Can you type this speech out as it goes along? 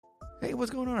Hey,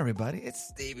 what's going on, everybody? It's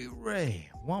Stevie Ray,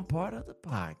 one part of the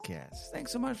podcast.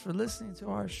 Thanks so much for listening to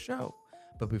our show.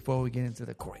 But before we get into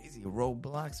the crazy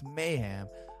Roblox mayhem,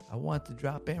 I want to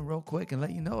drop in real quick and let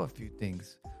you know a few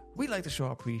things. We'd like to show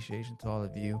our appreciation to all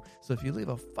of you. So if you leave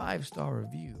a 5-star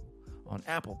review on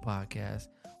Apple Podcasts,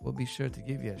 we'll be sure to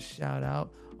give you a shout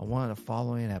out on one of the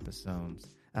following episodes.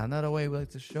 Another way we like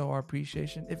to show our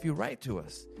appreciation, if you write to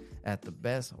us at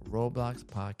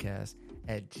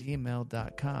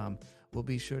thebestrobloxpodcast@gmail.com, we'll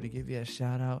be sure to give you a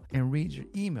shout out and read your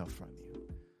email from you.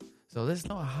 So let us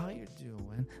know how you're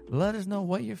doing. Let us know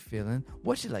what you're feeling,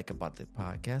 what you like about the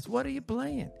podcast, what are you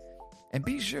playing? And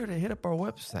be sure to hit up our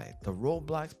website, the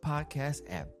Roblox Podcast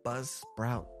at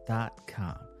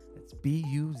buzzsprout.com. That's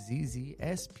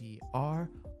BUZZSPROUT.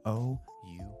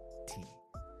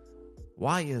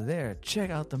 While you're there, check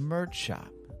out the merch shop.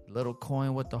 Little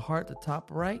coin with the heart at the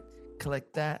top right.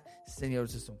 Collect that. Send you over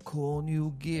to some cool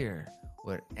new gear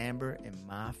with Amber and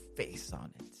my face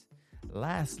on it.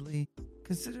 Lastly,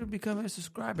 consider becoming a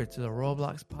subscriber to the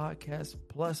Roblox Podcast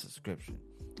Plus subscription.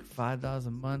 $5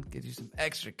 a month gets you some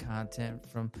extra content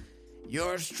from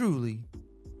yours truly,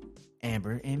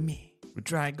 Amber and me. We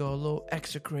try to go a little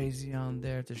extra crazy on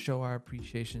there to show our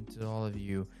appreciation to all of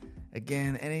you.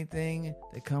 Again, anything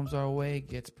that comes our way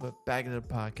gets put back into the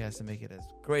podcast to make it as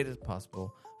great as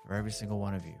possible for every single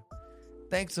one of you.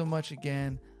 Thanks so much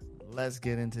again. Let's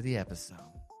get into the episode.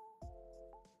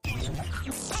 Hey,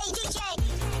 DJ!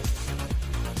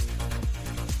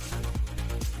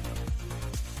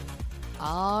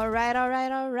 All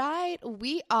right.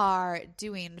 We are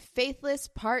doing Faithless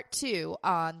Part 2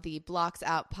 on the Blocks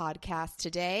Out podcast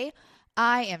today.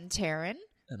 I am Taryn.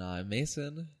 And I'm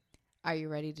Mason. Are you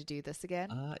ready to do this again?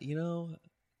 I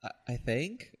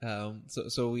think.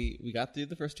 So we got through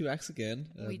the first 2 acts again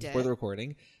We did. before the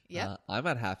recording. Yep. I'm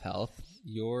at half health.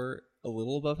 You're a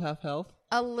little above half health.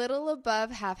 A little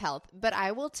above half health, but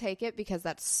I will take it because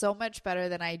that's so much better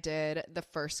than I did the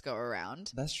first go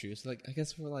around. That's true. So I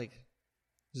guess we're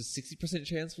there's a 60%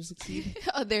 chance we'll succeed.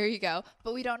 Oh, there you go.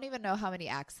 But we don't even know how many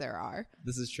acts there are.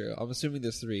 This is true. I'm assuming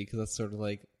there's 3 because that's sort of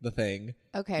the thing.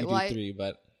 Okay, you well, do 3,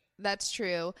 but that's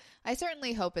true. I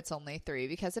certainly hope it's only 3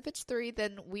 because if it's 3,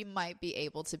 then we might be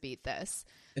able to beat this.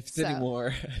 if it's any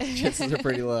more, chances are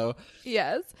pretty low.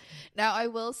 Yes. Now, I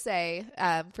will say,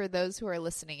 for those who are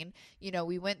listening,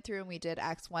 we went through and we did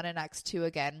Acts 1 and Acts 2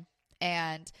 again,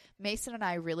 and Mason and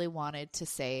I really wanted to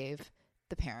save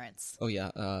the parents. Oh,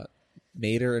 yeah.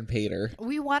 Mater and Pater.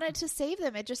 We wanted to save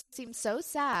them. It just seemed so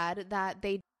sad that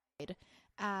they died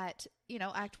at,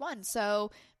 Act 1.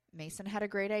 So Mason had a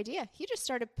great idea. He just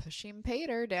started pushing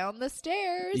Pater down the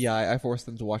stairs. Yeah, I forced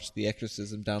them to watch The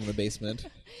Exorcism down in the basement.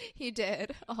 He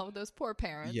did. Oh, those poor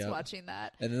parents watching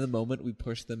that. And in the moment we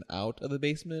pushed them out of the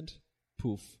basement,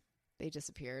 poof. They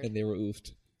disappeared. And they were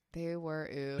oofed. They were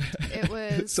oofed. It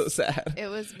was so sad. It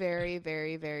was very,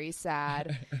 very, very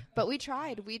sad. But we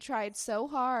tried. We tried so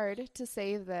hard to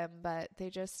save them, but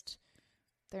they're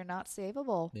not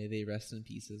savable. May they rest in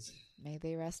pieces. May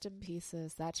they rest in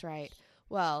pieces. That's right.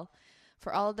 Well,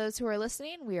 for all of those who are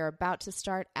listening, we are about to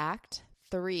start Act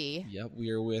 3. Yep, we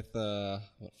are with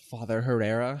Father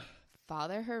Herrera.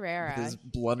 Father Herrera. With his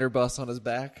blunderbuss on his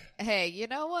back. Hey, you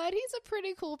know what? He's a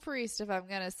pretty cool priest, if I'm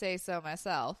going to say so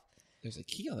myself. There's a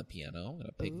key on the piano. I'm going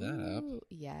to pick that up.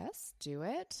 Yes, do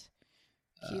it.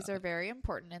 Keys are very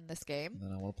important in this game. And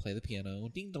then I want to play the piano.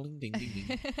 Ding, ding, ding, ding,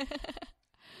 ding.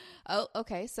 Oh,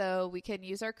 okay. So we can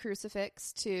use our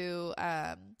crucifix to,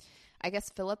 I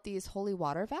guess, fill up these holy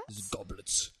water vats. These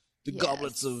goblets. The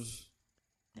goblets of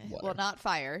water. Well, not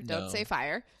fire. Don't say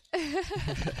fire.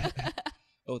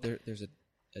 Oh, there's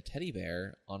a teddy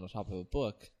bear on the top of a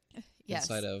book. Yes.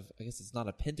 Inside of, I guess it's not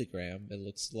a pentagram. It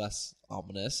looks less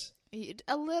ominous.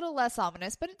 A little less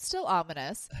ominous, but it's still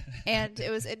ominous. And it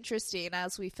was interesting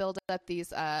as we filled up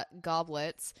these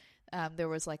goblets. There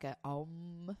was like a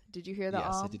Did you hear the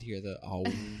Yes, I did hear the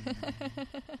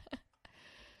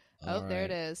Oh, there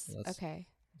it is. Okay.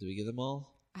 Do we get them all?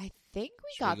 I think we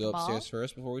Should got we go them all. upstairs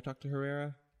first before we talk to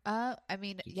Herrera? I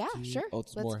mean, yeah, sure. Oh,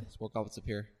 it's more goblets up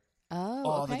here.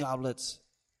 Oh, okay. The goblets.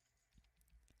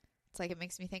 It's like it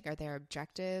makes me think, are there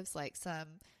objectives, like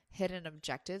some hidden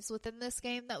objectives within this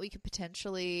game that we could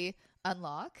potentially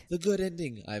unlock? The good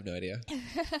ending. I have no idea.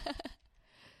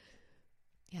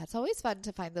 Yeah, it's always fun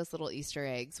to find those little Easter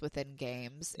eggs within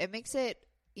games. It makes it,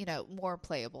 more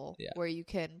playable, where you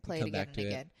can play it again and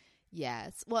again.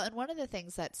 Yes. Well, and one of the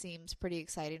things that seems pretty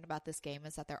exciting about this game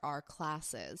is that there are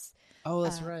classes. Oh,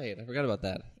 that's right. I forgot about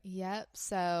that. Yep.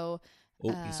 So.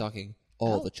 Oh, he's talking.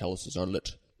 All the chalices are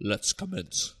lit. Let's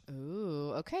commence.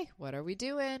 Ooh, okay. What are we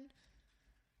doing?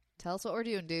 Tell us what we're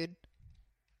doing, dude.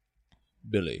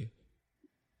 Billy,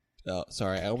 Oh,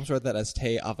 sorry. I almost read that as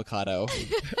Tay Avocado.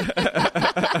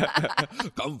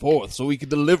 Come forth so we can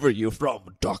deliver you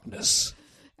from darkness.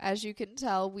 As you can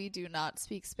tell, we do not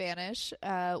speak Spanish.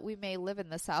 We may live in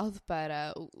the South,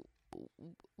 but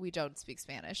we don't speak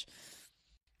Spanish.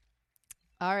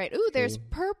 All right. Ooh, there's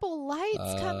purple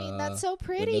lights coming. That's so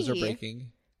pretty. Windows are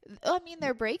breaking. I mean,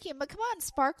 they're breaking, but come on,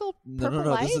 sparkle purple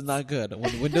No, lights. this is not good.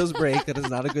 When windows break, that is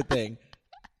not a good thing.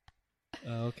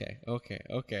 Okay. Oh,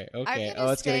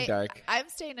 it's getting dark. I'm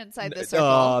staying inside the circle.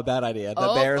 Oh, bad idea.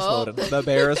 The bear is floating. The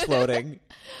bear is floating.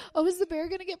 Oh, is the bear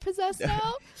going to get possessed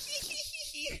now?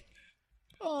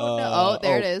 Oh, no. Oh,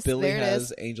 there it is. Billy there it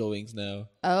has is. angel wings now.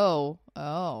 Oh.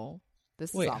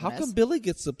 This Wait, is ominous. how come Billy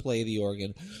gets to play the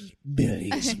organ?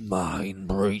 Billy's mind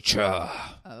breacher.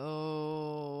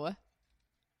 Oh.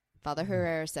 Father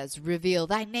Herrera says, reveal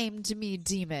thy name to me,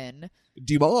 demon.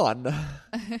 Demon.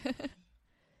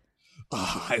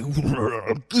 I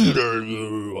will kill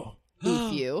you.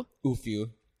 Oof you.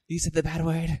 You said the bad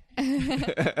word.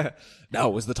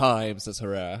 Now is the time, says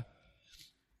Herrera.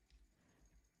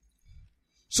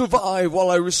 Survive while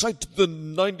I recite the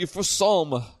 91st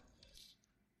Psalm.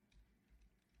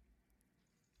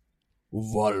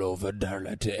 Volo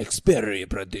fidelity experi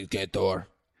predicator.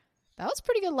 That was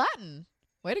pretty good Latin.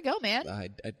 Way to go, man.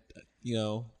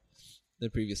 The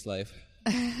previous life.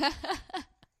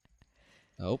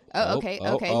 Okay.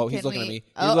 Oh, he's looking at me.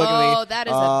 That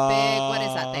is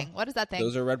a big... What is that thing?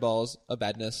 Those are red balls of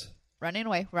badness. Running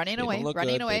away. They don't look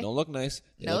nice.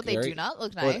 They do not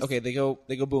look nice. Okay, they go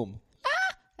boom.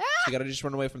 You gotta just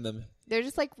run away from them. They're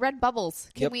just like red bubbles.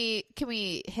 Can we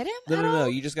hit him? No.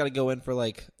 You just gotta go in for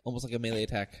almost like a melee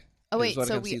attack. Oh wait,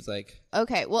 so it's like.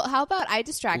 Okay, well, how about I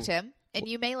distract him and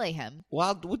you melee him?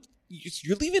 Wow,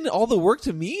 you're leaving all the work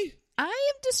to me? I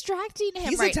am distracting him.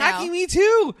 He's right now. attacking me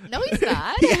too. No, he's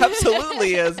not. He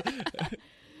absolutely is.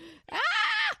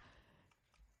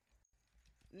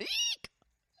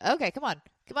 Okay, come on,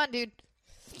 dude.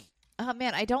 Oh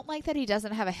man, I don't like that he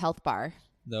doesn't have a health bar.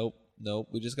 Nope.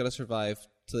 We just gotta survive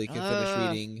till he can finish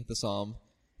reading the psalm.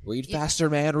 Read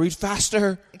faster, man. Read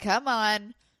faster. Come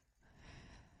on.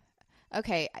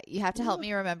 Okay, you have to help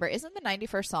me remember. Isn't the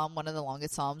 91st Psalm one of the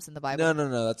longest psalms in the Bible?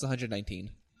 No. That's 119.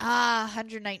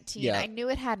 119. Yeah. I knew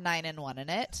it had 9 and 1 in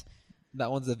it. That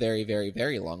one's a very, very,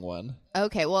 very long one.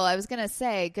 Okay, well, I was going to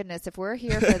say, goodness, if we're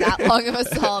here for that long of a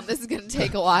psalm, this is going to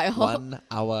take a while. 1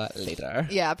 hour later.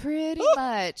 Yeah, pretty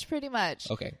much.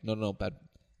 Okay, no, bad.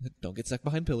 Don't get stuck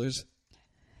behind pillars.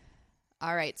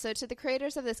 All right, so to the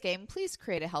creators of this game, please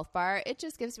create a health bar. It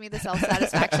just gives me the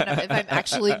self-satisfaction of if I'm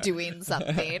actually doing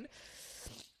something.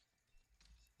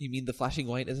 You mean the flashing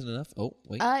white isn't enough? Oh,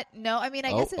 wait. No, I mean,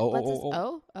 I guess it lets us...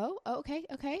 okay.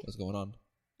 What's going on?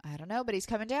 I don't know, but he's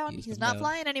coming down. He's not down.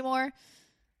 flying anymore.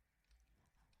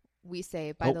 We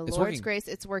say, by the Lord's grace,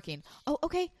 it's working. Oh,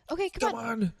 okay, come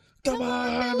on. Come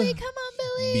on, Billy. Come on,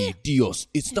 Billy. Mi Dios,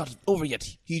 it's not over yet.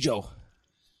 Hijo.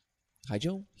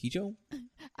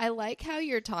 I like how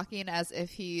you're talking as if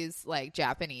he's like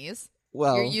Japanese.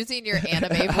 Well, you're using your anime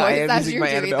voice I am as using you're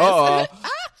my doing anime.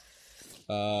 this.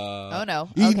 Oh no!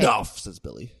 Enough, says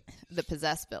Billy. The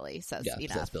possessed Billy says enough.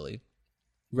 Possessed Billy.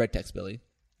 Red text Billy.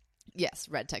 Yes,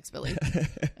 red text Billy.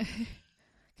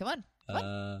 Come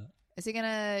on. Is he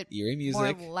gonna eerie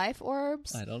music? More life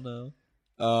orbs? I don't know.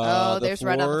 There's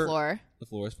red on the floor. The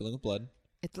floor is filling with blood.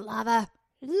 It's lava.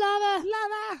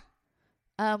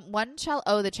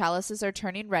 The chalices are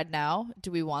turning red now.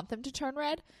 Do we want them to turn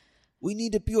red? We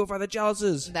need to purify the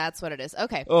chalices. That's what it is.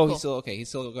 Okay. Oh, cool. He's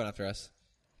still going after us.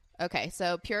 Okay,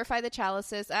 so purify the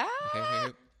chalices.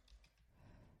 Okay.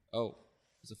 Oh,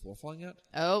 is the floor falling out?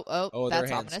 Oh,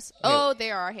 that's ominous. Okay. Oh,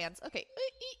 there are hands. Okay.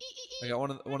 I got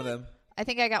one of them. I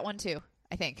think I got one too.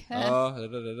 I think. I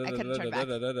couldn't turn back.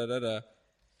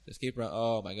 Just keep running.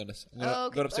 Oh my goodness.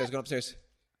 Go upstairs.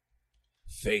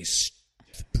 Face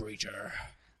the preacher.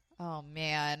 Oh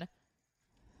man.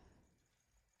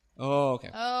 Oh, okay.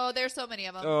 Oh, there's so many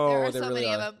of them. Oh, there are so many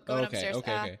of them going upstairs.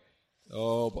 Okay.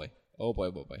 Oh boy.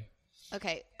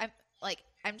 Okay,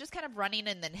 I'm just kind of running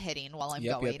and then hitting while I'm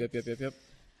going. Yep.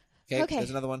 Okay,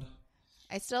 there's another one.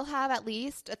 I still have at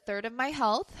least a third of my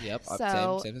health. Yep,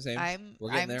 so same. I'm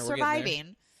there.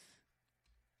 surviving.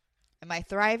 Am I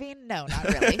thriving? No, not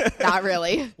really. Not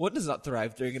really. What does not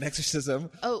thrive during an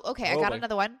exorcism? Oh, okay. I got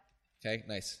another one. Okay,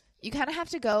 nice. You kind of have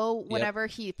to go whenever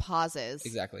he pauses.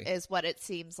 Exactly. Is what it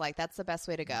seems like. That's the best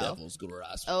way to go. Devil's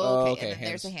grasp. Oh, okay. And then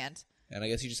there's a hand. And I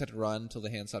guess you just have to run until the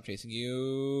hand stops chasing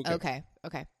you. Okay.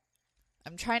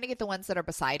 I'm trying to get the ones that are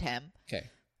beside him.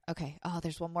 Okay. Oh,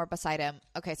 there's one more beside him.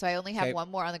 Okay, so I only have one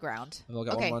more on the ground. And we'll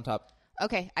get one more on top.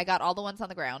 Okay, I got all the ones on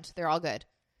the ground. They're all good.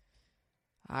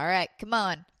 All right, come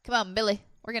on, Billy.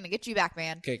 We're going to get you back,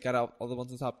 man. Okay, got out all the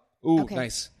ones on top. Ooh, okay.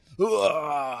 Nice. That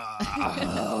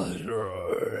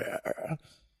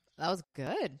was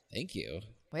good. Thank you.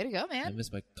 Way to go, man. I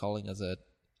miss my calling as a...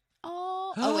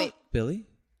 Oh, wait. Billy?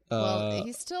 Well,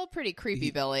 he's still pretty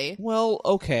creepy, Billy. Well,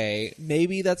 okay.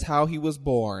 Maybe that's how he was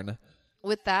born.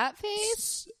 With that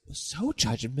face? So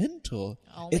judgmental.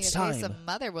 Only it's a face a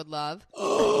mother would love.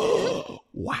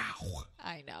 Wow.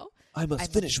 I know. I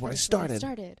must finish where I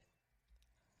started.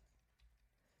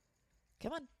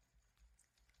 Come on.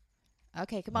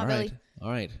 Okay, come on, Billy.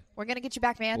 All right. We're going to get you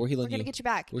back, man. We're going to get you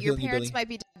back. Your parents might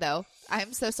be dead, though.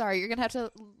 I'm so sorry. You're going to have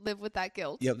to live with that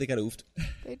guilt. Yep, they got oofed.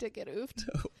 They did get oofed.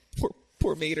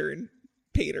 Poor Mater and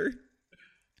Pater.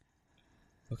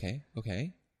 Okay.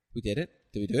 We did it.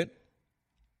 Did we do it?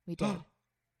 We did.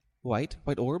 White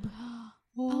orb.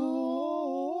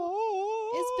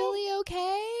 Oh. Is Billy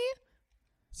okay?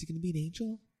 Is he going to be an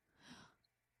angel?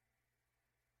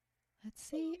 Let's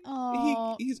see.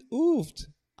 Oh. He's oofed.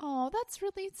 Oh, that's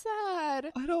really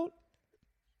sad. I don't...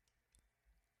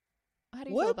 How do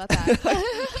you feel about that?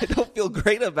 I don't feel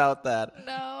great about that.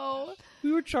 No.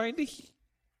 We were trying to...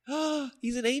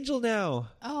 He's an angel now.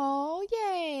 Oh,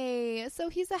 yay. So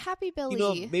he's a happy Billy. You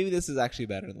know, maybe this is actually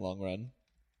better in the long run.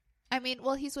 I mean,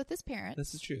 well, he's with his parents.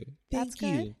 This is true. That's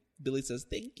Thank you. Good. Billy says,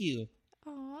 thank you.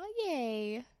 Oh,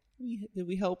 yay. Did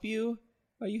we help you?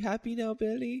 Are you happy now,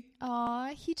 Billy?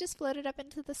 Aw, he just floated up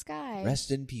into the sky.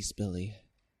 Rest in peace, Billy.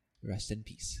 Rest in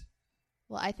peace.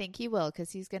 Well, I think he will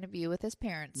because he's going to be with his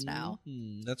parents now.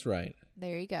 That's right.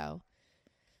 There you go.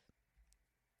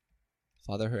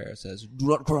 Father Herrera says, do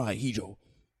not cry, Hijo.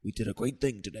 We did a great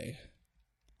thing today.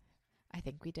 I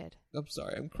think we did. I'm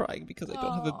sorry. I'm crying because I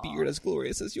don't have a beard as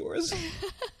glorious as yours.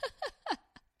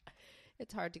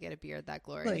 It's hard to get a beard that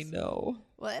glorious. I know.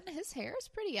 Well, and his hair is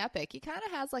pretty epic. He kind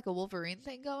of has like a Wolverine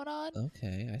thing going on.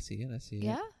 Okay, I see it.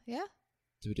 Yeah.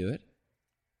 Do we do it?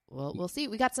 Well, we'll see.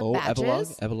 We got some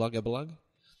badges. Epilogue.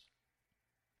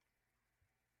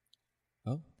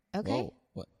 Oh. Okay. Whoa.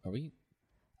 What are we?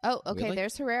 Oh, okay.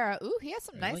 There's Herrera. Ooh, he has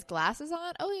some nice glasses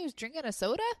on. Oh, he was drinking a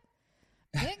soda.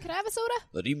 Man, can I have a soda?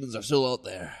 The demons are still out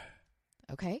there.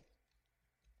 Okay.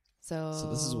 So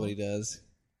this is what he does.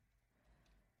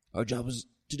 Our job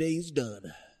today is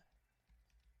done.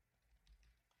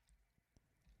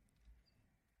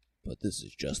 But this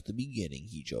is just the beginning,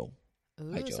 Hijo.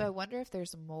 Ooh, so I wonder if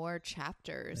there's more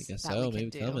chapters. I guess so.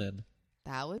 Maybe come in.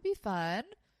 That would be fun.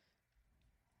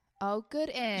 Oh, good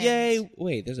end. Yay.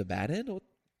 Wait, there's a bad end?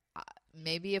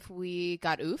 Maybe if we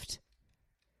got oofed?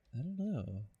 I don't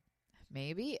know.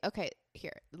 Maybe. Okay,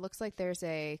 here. It looks like there's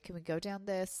a... Can we go down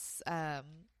this,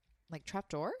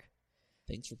 trapdoor?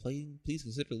 Thanks for playing. Please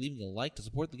consider leaving a like to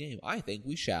support the game. I think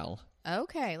we shall.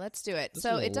 Okay, let's do it. This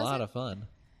was a lot of fun.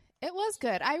 It was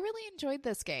good. I really enjoyed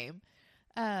this game.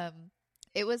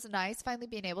 It was nice finally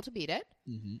being able to beat it.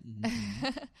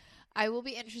 I will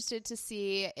be interested to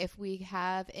see if we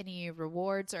have any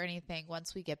rewards or anything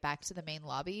once we get back to the main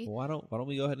lobby. Why don't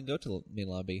we go ahead and go to the main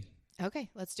lobby? Okay,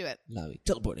 let's do it. Lobby.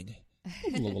 Teleporting.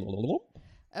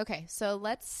 Okay, so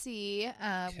let's see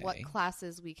what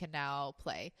classes we can now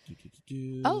play.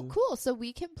 Oh, cool. So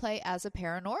we can play as a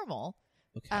paranormal.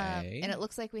 Okay. And it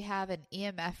looks like we have an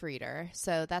EMF reader.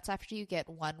 So that's after you get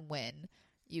one win.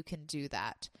 You can do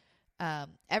that.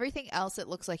 Everything else, it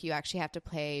looks like you actually have to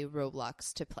play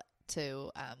Roblox to play.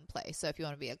 So if you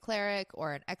want to be a cleric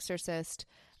or an exorcist,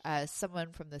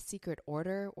 someone from the secret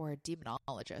order or a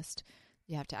demonologist,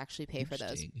 you have to actually pay for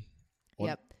those.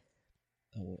 Yep.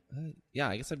 Yeah,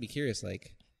 I guess I'd be curious,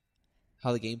 like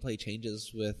how the gameplay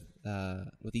changes with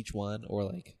each one, or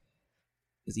like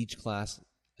is each class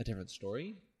a different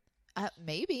story?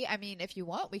 Maybe. I mean, if you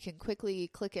want, we can quickly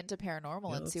click into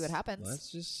paranormal and see what happens.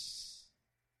 Let's just.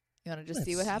 You want to just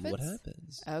see what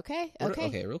happens? Okay.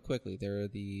 Okay, real quickly. There are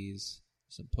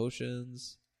some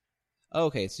potions. Oh,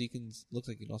 okay, so looks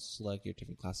like you can also select your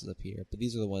different classes up here, but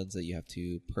these are the ones that you have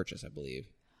to purchase, I believe.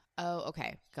 Oh,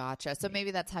 okay. Gotcha. So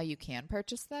maybe that's how you can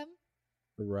purchase them?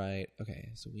 Right. Okay,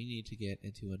 so we need to get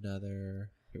into another...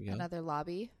 Here we go. Another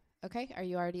lobby. Okay, are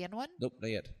you already in one? Nope,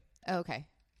 not yet. Oh, okay.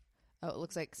 Oh, it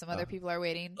looks like some other people are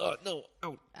waiting. Oh, no.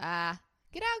 Out.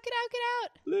 Get out.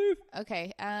 Leave.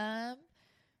 Okay,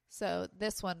 so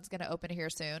this one's going to open here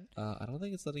soon. I don't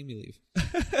think it's letting me leave.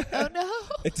 Oh, no.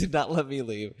 It did not let me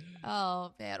leave.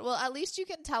 Oh, man. Well, at least you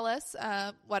can tell us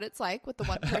what it's like with the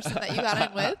one person that you got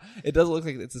in with. It does look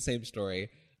like it's the same story.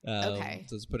 Okay.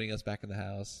 So it's putting us back in the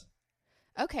house.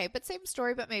 Okay, but same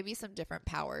story, but maybe some different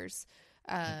powers.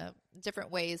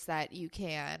 Different ways that you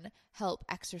can help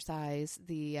exorcise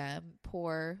the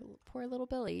poor little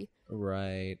Billy.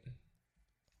 Right.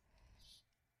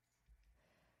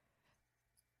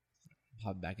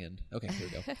 Hop back in. Okay, here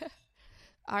we go.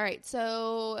 All right.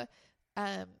 So,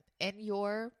 in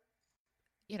your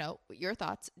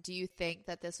thoughts, do you think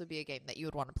that this would be a game that you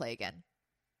would want to play again?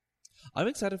 I'm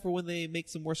excited for when they make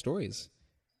some more stories.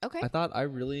 Okay. I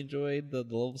really enjoyed the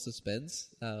level of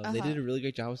suspense. They did a really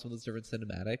great job with some of those different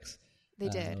cinematics. They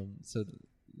did. So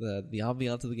the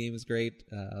ambiance of the game is great.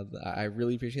 I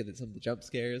really appreciate that some of the jump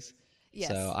scares. Yes.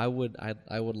 So I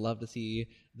would love to see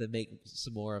them make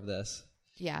some more of this.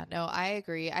 Yeah, no, I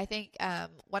agree. I think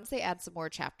once they add some more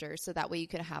chapters, so that way you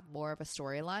can have more of a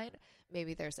storyline.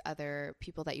 Maybe there's other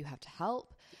people that you have to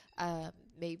help.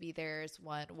 Maybe there's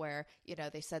one where,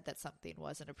 they said that something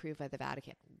wasn't approved by the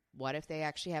Vatican. What if they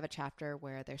actually have a chapter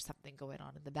where there's something going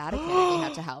on in the Vatican and you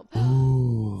have to help?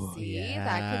 Ooh, See, yeah.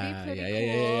 that could be pretty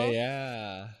cool.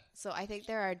 Yeah. So I think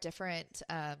there are different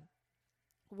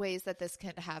ways that this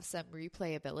can have some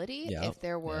replayability if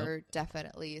there were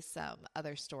definitely some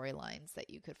other storylines that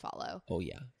you could follow. Oh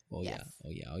yeah. Yes.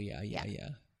 Yeah.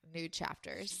 New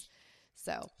chapters.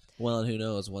 So. Well, and who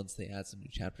knows? Once they add some new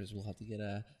chapters, we'll have to get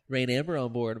Ray and Amber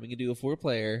on board, and we can do a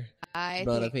 4-player. I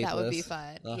think that would be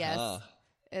fun. Yes,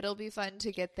 it'll be fun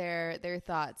to get their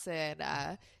thoughts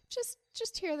and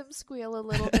just hear them squeal a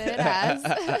little bit as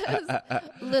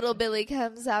little Billy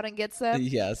comes out and gets them.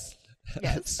 Yes.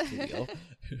 Squeal.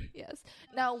 Yes.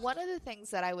 Now, one of the things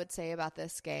that I would say about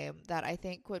this game that I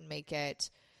think would make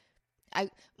it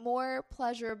more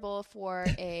pleasurable for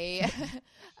a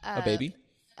baby.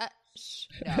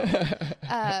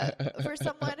 No. For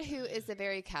someone who is a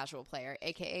very casual player,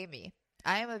 aka me.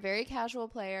 I am a very casual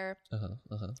player.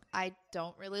 I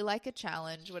don't really like a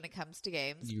challenge when it comes to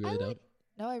games. You really don't?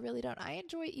 No, I really don't. I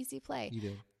enjoy easy play. You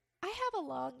do. I have a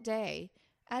long day.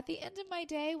 At the end of my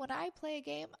day, when I play a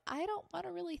game, I don't want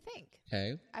to really think.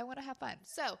 Okay. I want to have fun.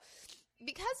 So,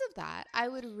 because of that, I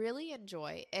would really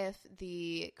enjoy if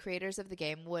the creators of the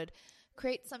game would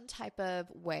create some type of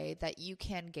way that you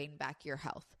can gain back your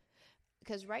health.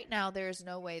 Because right now, there's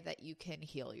no way that you can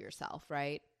heal yourself,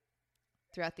 right?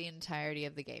 Throughout the entirety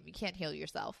of the game. You can't heal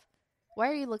yourself. Why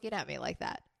are you looking at me like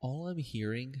that? All I'm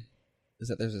hearing is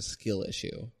that there's a skill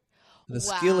issue. The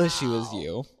skill issue is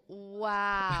you.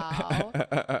 Wow.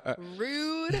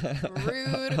 Rude.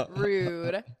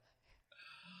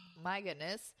 My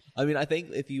goodness. I mean, I think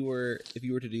if you were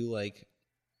to do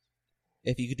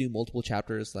if you could do multiple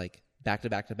chapters back to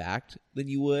back to back, then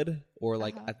you would, or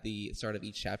at the start of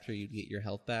each chapter you'd get your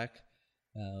health back.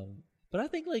 But I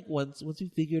think once we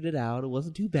figured it out, it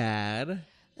wasn't too bad.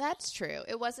 That's true.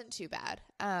 It wasn't too bad.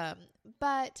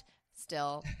 But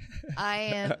still, I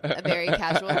am a very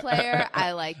casual player.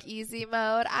 I like easy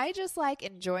mode. I just like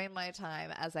enjoying my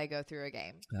time as I go through a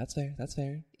game. That's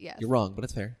fair. Yes. You're wrong, but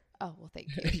it's fair. Oh, well, thank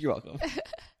you. You're welcome.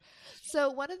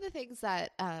 So one of the things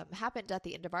that happened at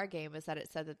the end of our game is that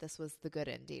it said that this was the good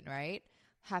ending, right?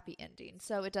 Happy ending.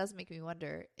 So it does make me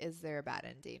wonder, is there a bad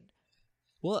ending?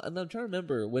 Well, and I'm trying to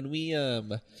remember when we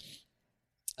got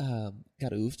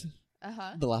oofed.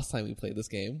 The last time we played this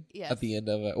game. Yes. At the end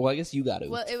of it. Well, I guess you got oofed.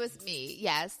 Well, it was me.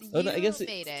 Yes. No, I guess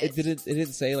made it. It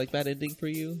didn't say bad ending for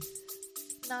you?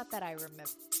 Not that I remember.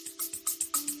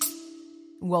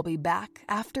 We'll be back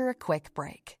after a quick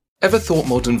break. Ever thought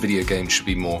modern video games should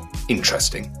be more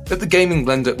interesting? At the Gaming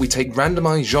Blender, we take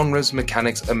randomized genres,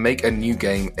 mechanics, and make a new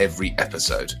game every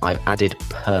episode. I've added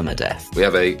permadeath. We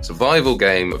have a survival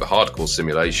game of a hardcore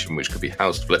simulation, which could be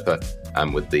House Flipper,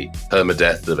 and with the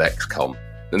permadeath of XCOM.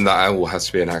 And that all has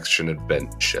to be an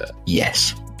action-adventure.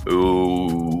 Yes.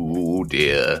 Ooh,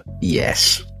 dear.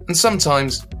 Yes. And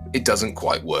sometimes it doesn't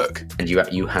quite work. And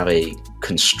you have a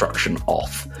construction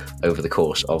off over the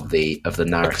course of the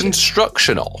narrative. A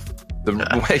construction off?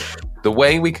 The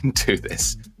way we can do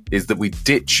this is that we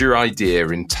ditch your idea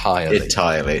entirely.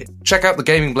 Check out the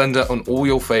Gaming Blender on all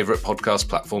your favourite podcast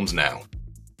platforms now.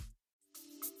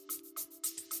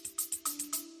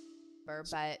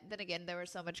 But then again, there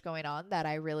was so much going on that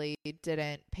I really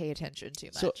didn't pay attention too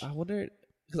much. So I wonder,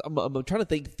 because I'm trying to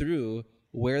think through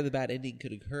where the bad ending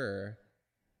could occur,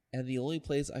 and the only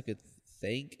place I could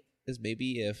think is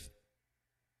maybe if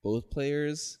both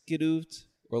players get oofed,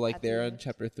 or they're on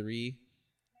chapter 3.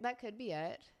 That could be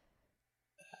it.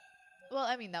 Well,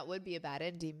 I mean, that would be a bad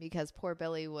ending because poor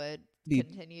Billy would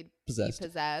continue to be possessed.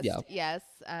 Yeah. Yes.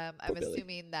 I'm Billy.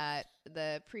 assuming that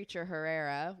the preacher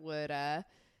Herrera would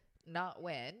not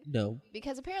win. No.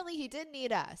 Because apparently he did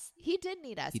need us.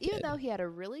 Even though he had a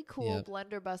really cool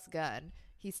blunderbuss gun,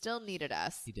 he still needed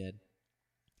us. He did.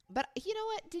 But you know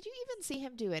what? Did you even see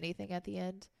him do anything at the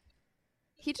end?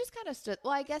 He just kind of stood.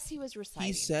 Well, I guess he was reciting.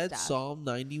 He said stuff. Psalm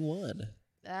 91.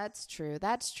 That's true.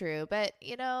 But,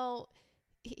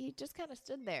 he just kind of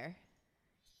stood there.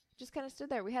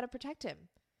 We had to protect him.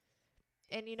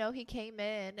 And, he came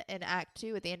in Act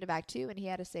 2, at the end of Act 2, and he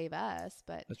had to save us.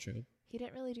 But that's true. He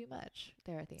didn't really do much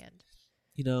there at the end.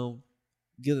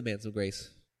 Give the man some grace.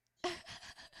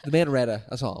 The man read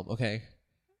a psalm, okay?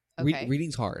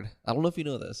 Reading's hard. I don't know if you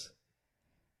know this.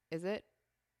 Is it?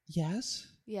 Yes.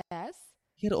 Yes.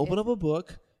 He had to open up a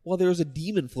book while there was a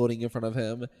demon floating in front of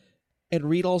him and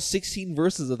read all 16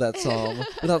 verses of that psalm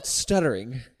without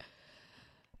stuttering.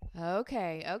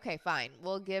 Okay, fine.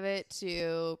 We'll give it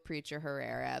to Preacher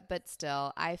Herrera, but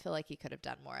still, I feel like he could have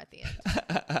done more at the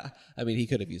end. I mean, he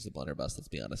could have used the blunderbuss, let's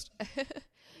be honest.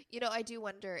 I do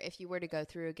wonder if you were to go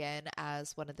through again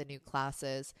as one of the new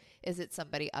classes, is it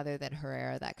somebody other than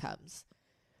Herrera that comes?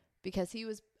 Because he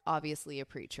was obviously a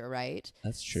preacher, right?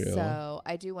 That's true. So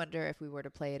I do wonder if we were to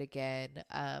play it again.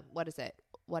 What is it?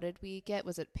 What did we get?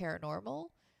 Was it paranormal?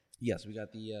 Yes, we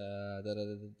got the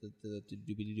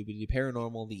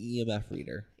paranormal, the EMF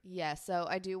reader. Yeah, so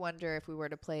I do wonder if we were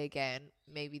to play again,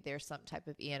 maybe there's some type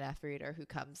of EMF reader who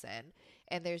comes in,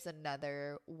 and there's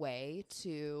another way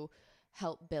to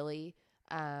help Billy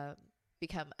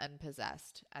become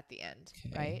unpossessed at the end,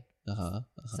 right?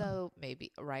 So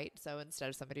maybe, right? So instead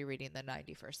of somebody reading the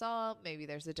 91st Psalm, maybe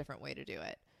there's a different way to do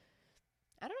it.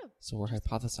 I don't know. So we're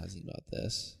hypothesizing about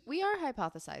this. We are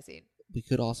hypothesizing. We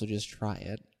could also just try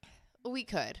it. We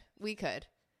could.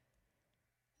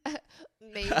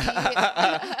 Maybe.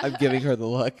 I'm giving her the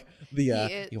look.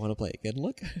 You want to play again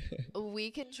look?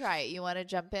 We can try it. You want to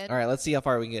jump in? All right, let's see how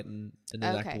far we get in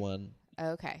Act 1.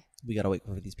 Okay. We got to wait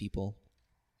for these people.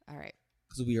 All right.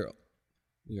 Because we are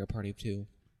a party of 2.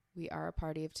 We are a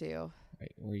party of 2. All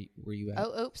right, where you at?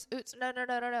 Oh, oops.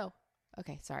 No.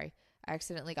 Okay, sorry. I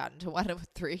accidentally got into one of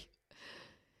 3.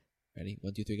 Ready?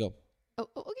 1, 2, 3, go. Oh,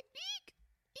 okay.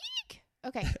 Eek.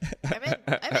 Okay. I'm in.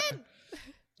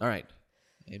 All right.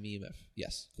 MEMF.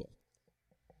 Yes, cool.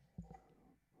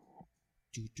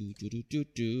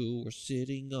 We're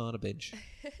sitting on a bench.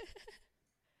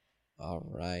 All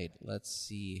right, let's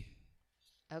see.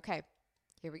 Okay,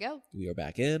 here we go. We are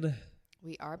back in.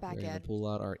 We are back We're in. going to pull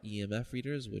out our EMF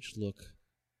readers, which look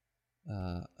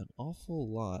an awful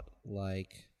lot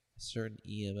like a certain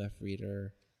EMF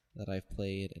reader that I've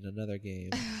played in another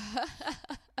game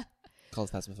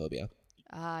called Phasmophobia.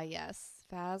 Ah, yes.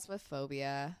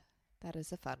 Phasmophobia. That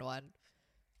is a fun one.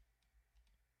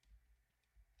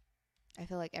 I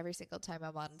feel like every single time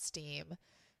I'm on Steam,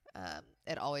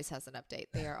 it always has an update.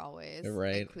 They are always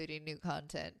including new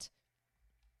content.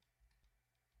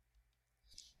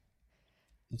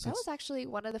 That was actually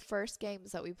one of the first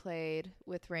games that we played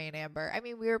with Ray and Amber. I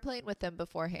mean, we were playing with them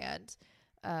beforehand,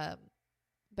 but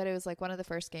it was like one of the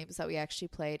first games that we actually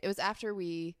played. It was after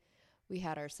we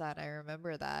had our son. I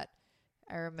remember that.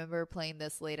 I remember playing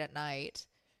this late at night,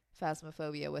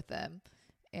 Phasmophobia, with them,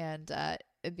 and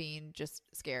being just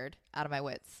scared out of my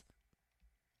wits.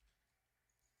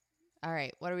 All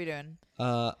right, what are we doing?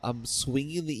 I'm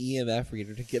swinging the EMF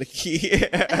reader to get a key.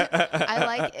 I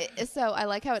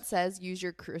like how it says use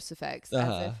your crucifix.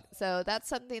 So that's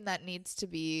something that needs to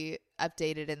be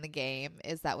updated in the game,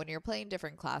 is that when you're playing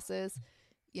different classes,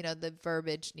 the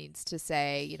verbiage needs to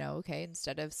say, okay,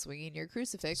 instead of swinging your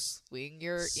crucifix, swing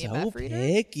your EMF reader.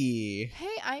 Picky.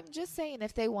 Hey, I'm just saying,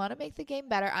 if they want to make the game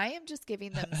better, I am just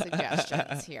giving them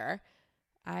suggestions here.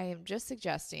 I am just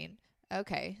suggesting.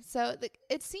 Okay, so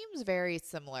it seems very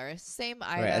similar. Same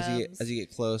items. Right, as you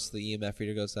get close, the EMF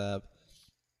reader goes up,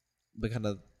 but kind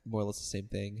of more or less the same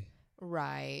thing.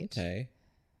 Right. Okay.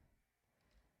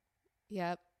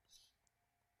 Yep.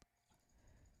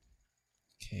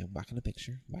 Okay, I'm back in the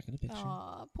picture.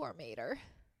 Aw, poor Mater.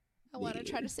 I want to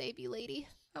try to save you, lady.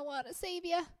 I want to save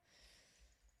you.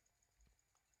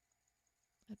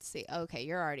 Let's see. Okay,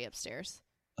 you're already upstairs.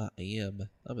 I am.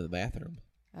 I'm in the bathroom.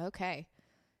 Okay.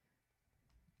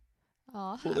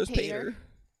 Oh, hi, there's Peter.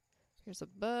 Here's a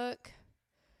book.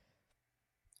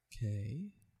 Okay.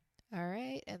 All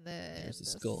right, and then there's the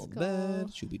skull on the bed.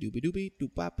 Shooby dooby dooby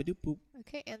doop bop doop boop.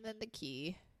 Okay, and then the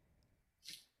key.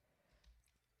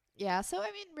 Yeah, so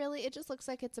I mean, really, it just looks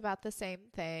like it's about the same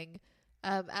thing.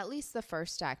 At least the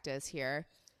first act is here.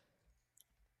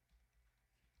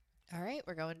 All right,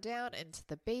 we're going down into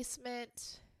the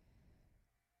basement.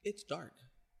 It's dark.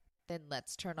 Then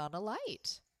let's turn on a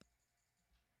light.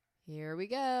 Here we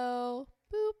go.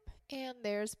 Boop. And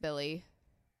there's Billy.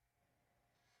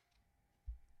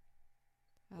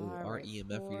 Our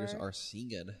EMF readers are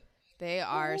singing. They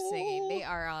are singing. They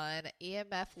are on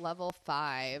EMF level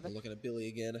 5. We're looking at Billy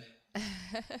again.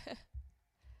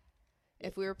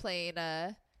 If we were playing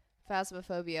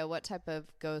Phasmophobia, what type of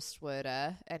ghost would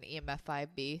an EMF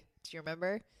 5 be? Do you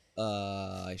remember?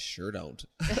 I sure don't.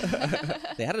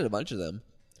 They added a bunch of them.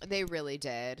 They really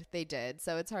did. They did.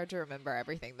 So it's hard to remember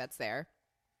everything that's there.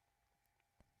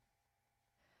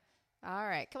 All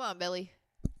right. Come on, Billy.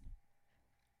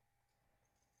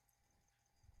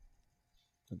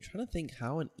 I'm trying to think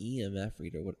how an EMF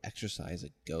reader would exercise a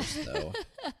ghost, though.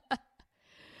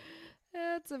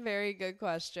 That's a very good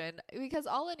question. Because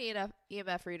all an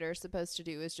EMF reader is supposed to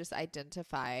do is just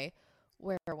identify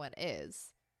where one is.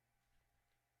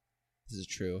 This is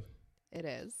true. It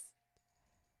is.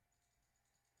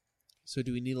 So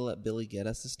do we need to let Billy get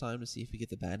us this time to see if we get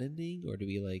the bad ending? Or do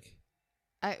we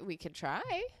we can try.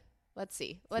 Let's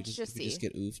see. Let's just see. We just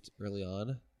get oofed early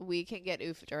on? We can get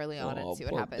oofed early on and see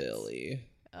what happens. Billy.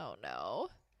 Oh, no.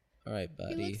 All right,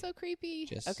 buddy. He looks so creepy.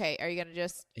 Okay, are you going to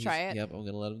just try it? Yep, I'm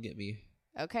going to let him get me.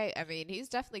 Okay, I mean, he's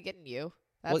definitely getting you.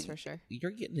 That's for sure.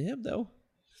 You're getting him, though.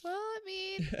 Well, I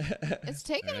mean, it's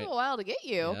taking him a while to get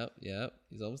you. Yep.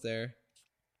 He's almost there.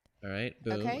 All right,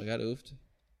 boom. Okay. I got oofed.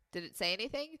 Did it say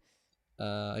anything?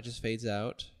 It just fades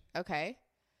out. Okay.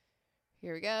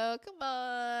 Here we go. Come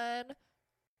on.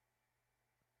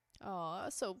 Oh,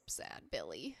 so sad,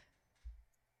 Billy.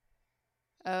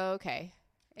 Okay.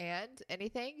 And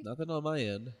anything? Nothing on my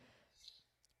end.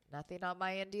 Nothing on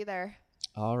my end either.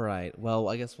 All right. Well,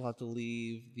 I guess we'll have to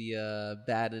leave the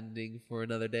bad ending for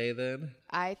another day then.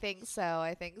 I think so.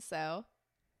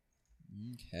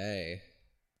 Okay.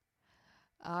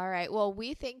 All right. Well,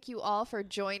 we thank you all for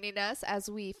joining us as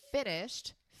we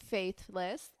finished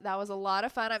Faithless. That was a lot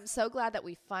of fun. I'm so glad that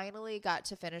we finally got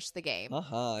to finish the game.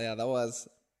 Yeah, that was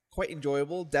quite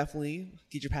enjoyable. Definitely.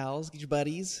 Get your pals, get your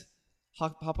buddies.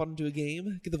 Hop on into a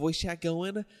game, get the voice chat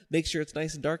going, make sure it's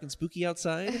nice and dark and spooky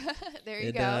outside. There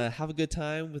you go. Have a good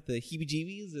time with the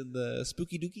heebie-jeebies and the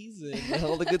spooky dookies and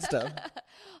all the good stuff.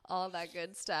 All that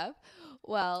good stuff.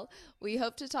 Well, we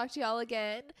hope to talk to y'all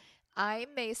again. I'm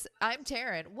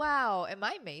Taryn. Wow, am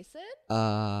I Mason?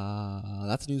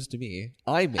 That's news to me.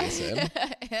 I'm Mason.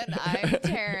 And I'm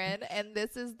Taryn, and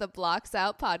this is the Blocks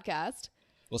Out podcast.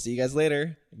 We'll see you guys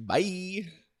later. Bye.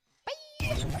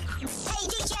 Hey,